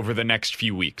playing out over the next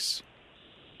few weeks?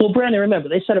 Well, Brandon, remember,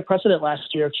 they set a precedent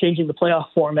last year of changing the playoff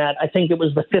format. I think it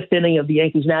was the 5th inning of the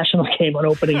Yankees-Nationals game on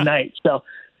opening night. So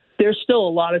there's still a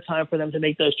lot of time for them to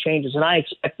make those changes, and I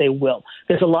expect they will.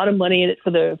 There's a lot of money in it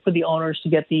for the owners to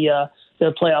get the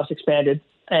playoffs expanded.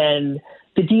 And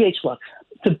the DH, look,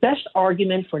 the best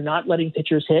argument for not letting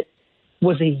pitchers hit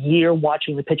was a year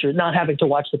watching the pitchers, not having to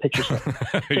watch the pitchers hit.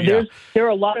 So Yeah. There are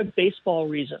a lot of baseball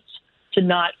reasons to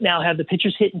not now have the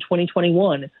pitchers hit in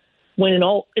 2021 when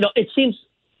it seems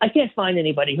I can't find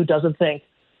anybody who doesn't think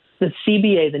the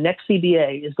CBA, the next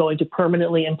CBA, is going to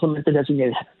permanently implement the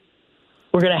designated hitter.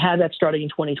 We're going to have that starting in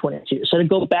 2022. So to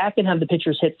go back and have the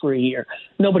pitchers hit for a year,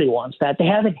 nobody wants that. They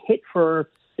haven't hit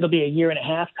it'll be a year and a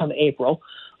half come April.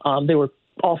 They were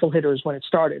awful hitters when it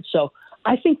started. So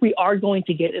I think we are going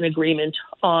to get an agreement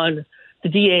on the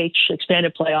DH,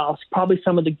 expanded playoffs, probably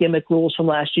some of the gimmick rules from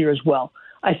last year as well.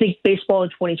 I think baseball in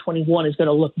 2021 is going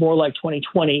to look more like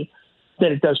 2020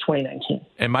 than it does 2019.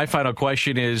 And my final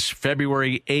question is,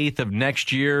 February 8th of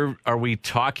next year, are we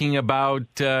talking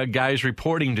about guys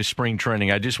reporting to spring training?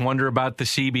 I just wonder about the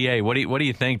CBA. What do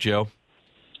you think, Joe?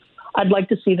 I'd like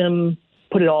to see them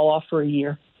put it all off for a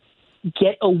year.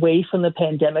 Get away from the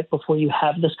pandemic before you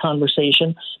have this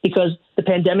conversation, because the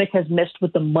pandemic has messed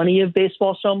with the money of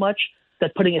baseball so much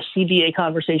that putting a CBA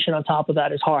conversation on top of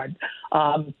that is hard.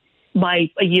 A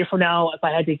year from now, if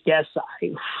I had to guess,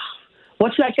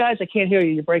 what's that, guys? I can't hear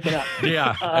you. You're breaking up.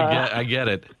 Yeah, I get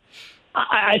it.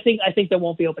 I think there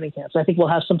won't be opening camps. I think we'll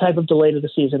have some type of delay to the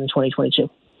season in 2022.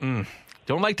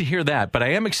 Don't like to hear that, but I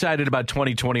am excited about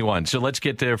 2021. So let's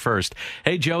get there first.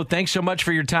 Hey, Joe, thanks so much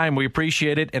for your time. We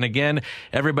appreciate it. And again,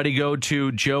 everybody go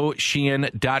to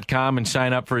joesheehan.com and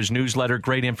sign up for his newsletter.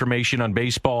 Great information on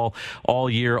baseball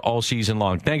all year, all season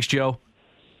long. Thanks, Joe.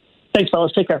 Thanks,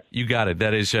 fellas. Take care. You got it.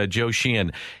 That is Joe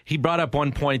Sheehan. He brought up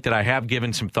one point that I have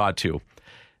given some thought to.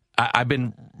 I've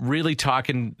been really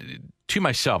talking to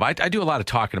myself. I do a lot of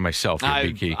talking to myself here,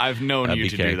 BK. I've known you BK.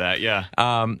 to do that, yeah.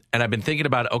 And I've been thinking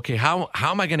about, okay, how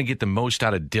am I going to get the most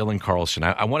out of Dylan Carlson?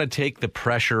 I want to take the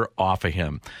pressure off of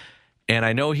him. And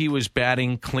I know he was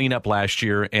batting cleanup last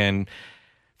year and,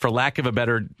 for lack of a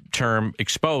better term,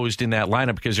 exposed in that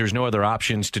lineup because there's no other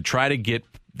options to try to get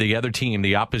the other team,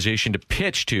 the opposition, to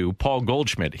pitch to Paul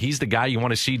Goldschmidt. He's the guy you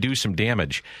want to see do some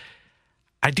damage.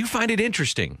 I do find it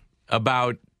interesting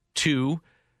about 2,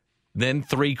 then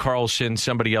 3 Carlson,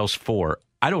 somebody else 4.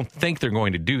 I don't think they're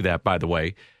going to do that, by the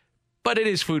way, but it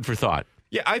is food for thought.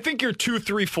 Yeah, I think your 2,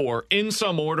 3, 4 in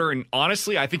some order, and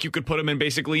honestly, I think you could put them in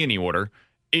basically any order,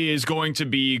 is going to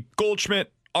be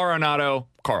Goldschmidt, Arenado,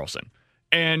 Carlson.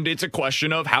 And it's a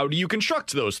question of how do you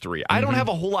construct those three? I don't have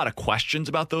a whole lot of questions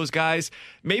about those guys.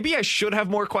 Maybe I should have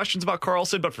more questions about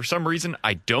Carlson, but for some reason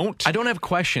I don't. I don't have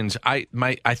questions. I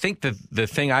think the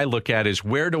thing I look at is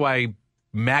where do I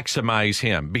maximize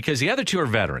him? Because the other two are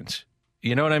veterans.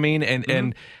 You know what I mean?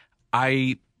 And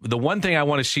the one thing I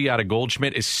want to see out of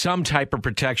Goldschmidt is some type of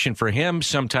protection for him,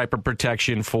 some type of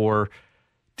protection for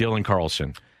Dylan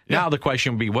Carlson. Yeah. Now the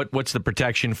question would be, what's the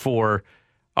protection for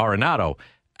Arenado?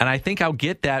 And I think I'll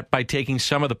get that by taking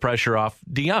some of the pressure off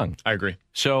DeYoung. I agree.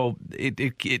 So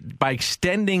by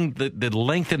extending the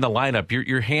length in the lineup,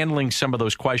 you're handling some of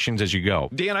those questions as you go.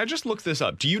 Dan, I just looked this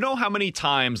up. Do you know how many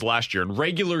times last year in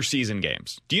regular season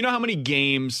games, do you know how many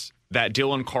games that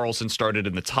Dylan Carlson started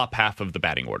in the top half of the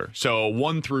batting order? So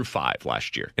 1 through 5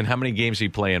 last year. And how many games did he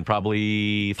play in?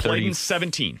 Probably 30. Played in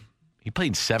 17. He played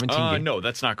in 17 games? No,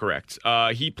 that's not correct.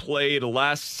 He played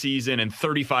last season in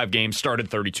 35 games, started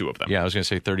 32 of them. Yeah, I was going to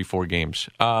say 34 games.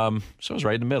 So I was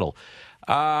right in the middle.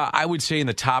 I would say in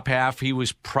the top half, he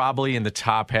was probably in the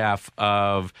top half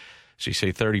of, so you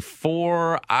say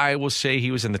 34. I will say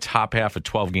he was in the top half of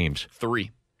 12 games.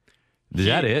 3. Is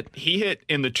that it? He hit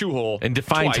in the 2-hole and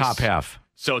define twice. Top half.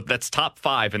 So that's top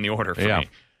 5 in the order for me.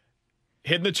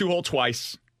 Hit in the 2-hole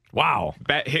twice. Wow.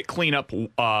 Hit cleanup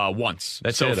once.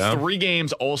 That's so it, huh? 3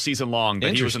 games all season long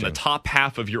that he was in the top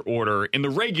half of your order in the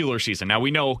regular season. Now,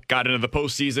 we know, got into the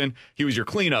postseason, he was your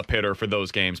cleanup hitter for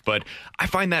those games. But I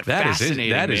find that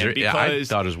fascinating, because I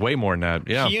thought it was way more than that.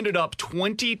 Yeah. He ended up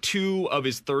 22 of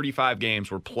his 35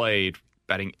 games were played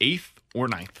batting 8th or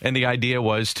 9th. And the idea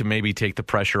was to maybe take the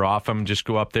pressure off him, just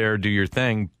go up there, do your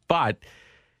thing. But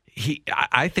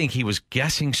I think he was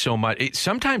guessing so much.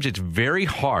 Sometimes it's very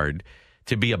hard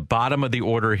to be a bottom of the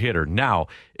order hitter. Now,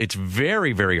 it's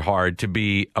very, very hard to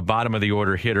be a bottom of the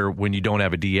order hitter when you don't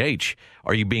have a DH.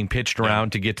 Are you being pitched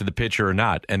around to get to the pitcher or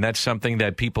not? And that's something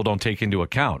that people don't take into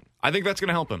account. I think that's going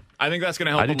to help him. I think that's going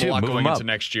to help him a lot going into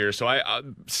next year. So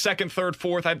second, third,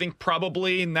 fourth, I think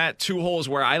probably in that 2-hole is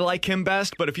where I like him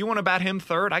best. But if you want to bat him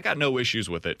third, I got no issues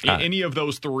with it. Any of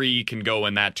those 3 can go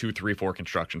in that 2, 3, 4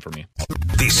 construction for me.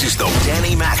 This is the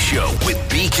Danny Mac Show with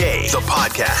BK, the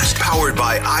podcast powered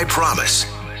by I Promise.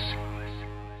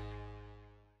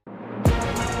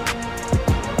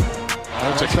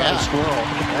 That's a cat. Squirrel.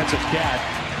 That's a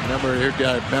cat. Remember, here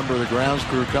got a member of the grounds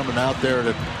crew coming out there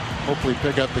to hopefully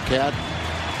pick up the cat.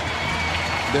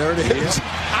 There it is. Yep.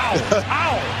 Ow!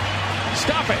 Ow!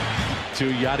 Stop it!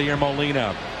 To Yadier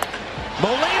Molina.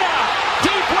 Molina!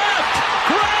 Deep left!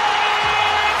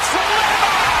 Grand slam!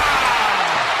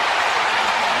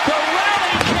 The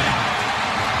rally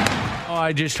cat! Oh,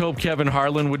 I just hope Kevin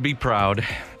Harlan would be proud.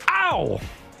 Ow!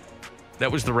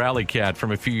 That was the rally cat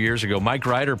from a few years ago. Mike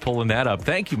Ryder pulling that up.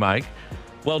 Thank you, Mike.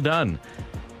 Well done.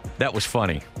 That was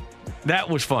funny. That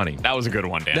was funny. That was a good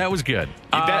one, Dan. That was good.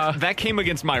 That came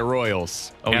against my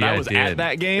Royals. Oh, and yeah, I was at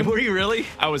that game. Were you really?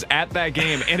 I was at that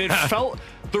game, and it felt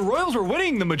the Royals were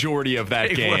winning the majority of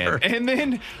that game. Were. And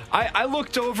then I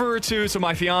looked over to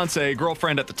my fiance,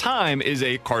 girlfriend at the time, is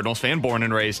a Cardinals fan, born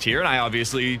and raised here, and I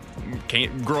obviously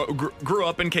grew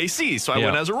up in KC, so I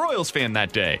went as a Royals fan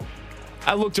that day.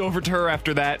 I looked over to her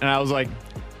after that, and I was like,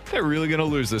 they're really going to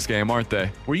lose this game, aren't they?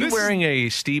 Were you wearing a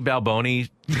Steve Balboni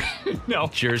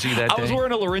jersey that day? I was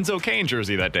wearing a Lorenzo Cain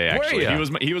jersey that day, actually. Were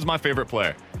you? He was my favorite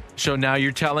player. So now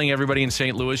you're telling everybody in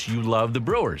St. Louis you love the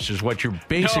Brewers, is what you're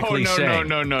basically saying.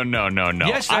 No.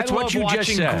 Yes, that's what you just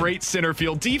said. I love watching great center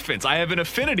field defense. I have an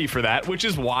affinity for that, which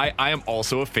is why I am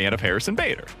also a fan of Harrison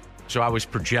Bader. So I was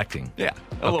projecting. Yeah,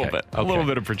 a little bit. A little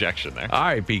bit of projection there. All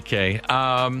right,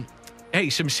 BK. Hey,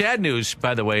 some sad news,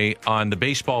 by the way, on the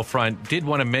baseball front. Did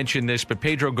want to mention this, but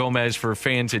Pedro Gomez, for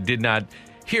fans that did not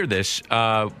hear this, it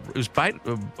was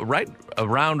right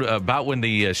around about when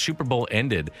the Super Bowl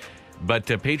ended. But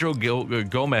Pedro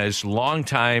Gomez,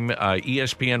 longtime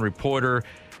ESPN reporter,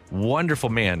 wonderful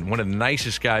man, one of the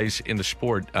nicest guys in the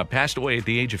sport, passed away at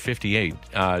the age of 58.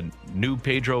 Knew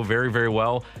Pedro very, very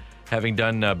well, having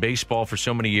done baseball for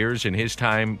so many years in his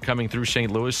time coming through St.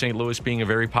 Louis being a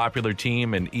very popular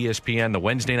team, and ESPN, the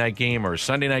Wednesday night game or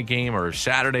Sunday night game or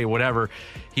Saturday, whatever,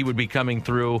 he would be coming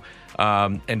through,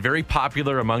 and very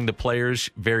popular among the players,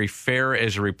 very fair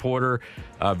as a reporter.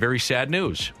 Very sad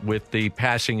news with the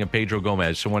passing of Pedro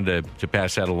Gomez, so wanted to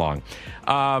pass that along.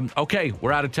 Okay,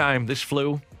 we're out of time. This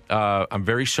flew. I'm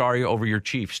very sorry over your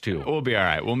Chiefs, too. We'll be all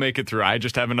right. We'll make it through. I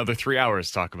just have another 3 hours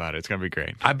to talk about it. It's going to be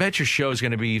great. I bet your show is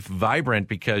going to be vibrant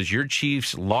because your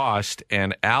Chiefs lost,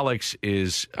 and Alex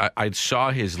is, I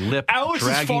saw his lip Alex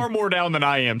dragging. Is far more down than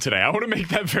I am today. I want to make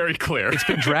that very clear. It's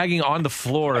been dragging on the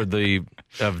floor of the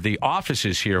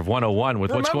offices here of 101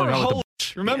 with what's going on with the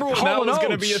Remember when that was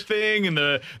going to be a thing, and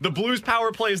the Blues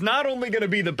power play is not only going to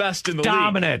be the best in the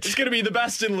Dominant. league, it's going to be the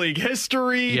best in league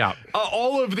history. Yeah.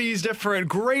 All of these different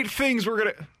great things we're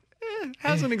going to...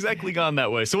 hasn't exactly gone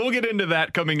that way. So we'll get into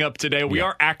that coming up today. We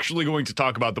are actually going to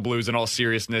talk about the Blues in all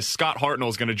seriousness. Scott Hartnell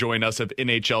is going to join us of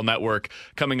NHL Network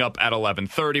coming up at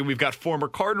 11:30. We've got former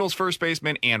Cardinals first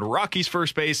baseman and Rockies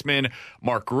first baseman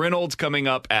Mark Reynolds coming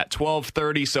up at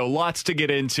 12:30. So lots to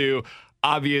get into.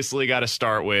 Obviously, got to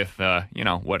start with,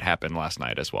 what happened last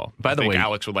night as well. By the way,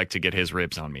 Alex would like to get his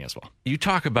ribs on me as well. You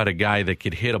talk about a guy that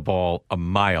could hit a ball a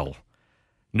mile.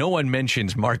 No one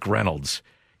mentions Mark Reynolds.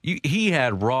 He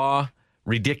had raw,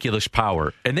 ridiculous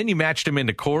power. And then you matched him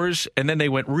into Coors, and then they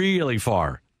went really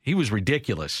far. He was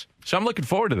ridiculous. So I'm looking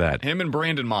forward to that. Him and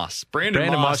Brandon Moss.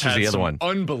 Brandon Moss is had the other one.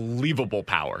 Unbelievable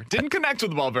power. Didn't connect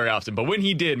with the ball very often, but when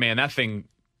he did, man, that thing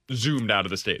zoomed out of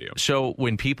the stadium. So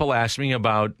when people ask me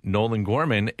about Nolan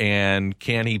Gorman and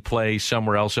can he play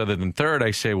somewhere else other than third, I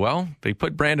say, well, they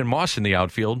put Brandon Moss in the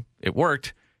outfield. It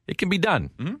worked. It can be done.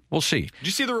 Mm-hmm. We'll see. Did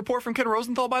you see the report from Ken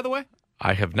Rosenthal, by the way?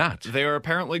 I have not. They are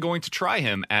apparently going to try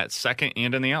him at second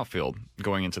and in the outfield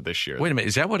going into this year. Wait a minute.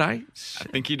 Is that what I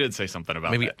think you did say something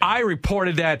about Maybe that. I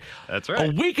reported that That's right.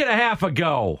 a week and a half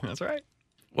ago. That's right.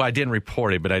 Well, I didn't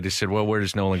report it, but I just said, well, where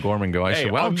does Nolan Gorman go? I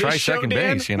said, well, try second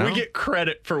base, We get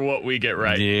credit for what we get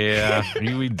right. Yeah,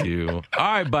 we do. All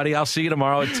right, buddy. I'll see you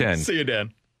tomorrow at 10. See you,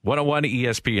 Dan. 101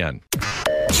 ESPN.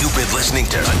 You've been listening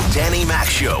to The Danny Mac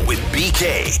Show with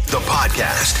BK, the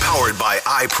podcast powered by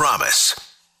I Promise.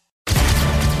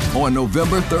 On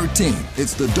November 13th,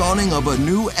 it's the dawning of a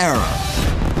new era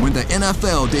when the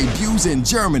NFL debuts in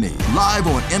Germany, live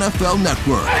on NFL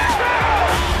Network.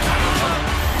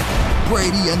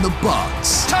 Brady and the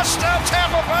Bucks. Touchdown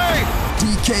Tampa Bay!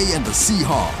 DK and the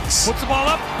Seahawks. Puts the ball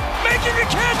up, making a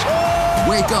catch!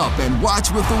 Wake up and watch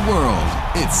with the world.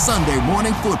 It's Sunday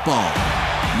Morning Football,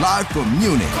 live from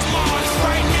Munich.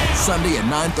 Sunday at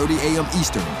 9:30 a.m.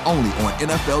 Eastern, only on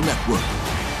NFL Network.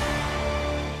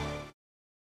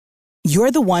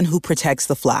 You're the one who protects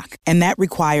the flock, and that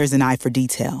requires an eye for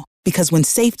detail. Because when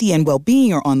safety and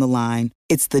well-being are on the line,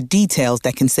 it's the details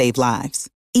that can save lives.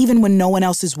 Even when no one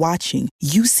else is watching,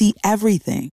 you see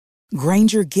everything.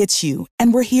 Grainger gets you,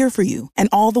 and we're here for you, and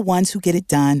all the ones who get it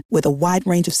done with a wide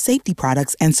range of safety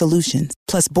products and solutions,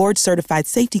 plus board-certified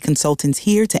safety consultants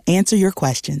here to answer your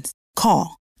questions.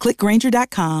 Call, click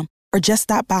Grainger.com, or just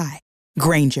stop by.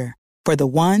 Grainger, for the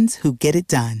ones who get it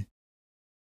done.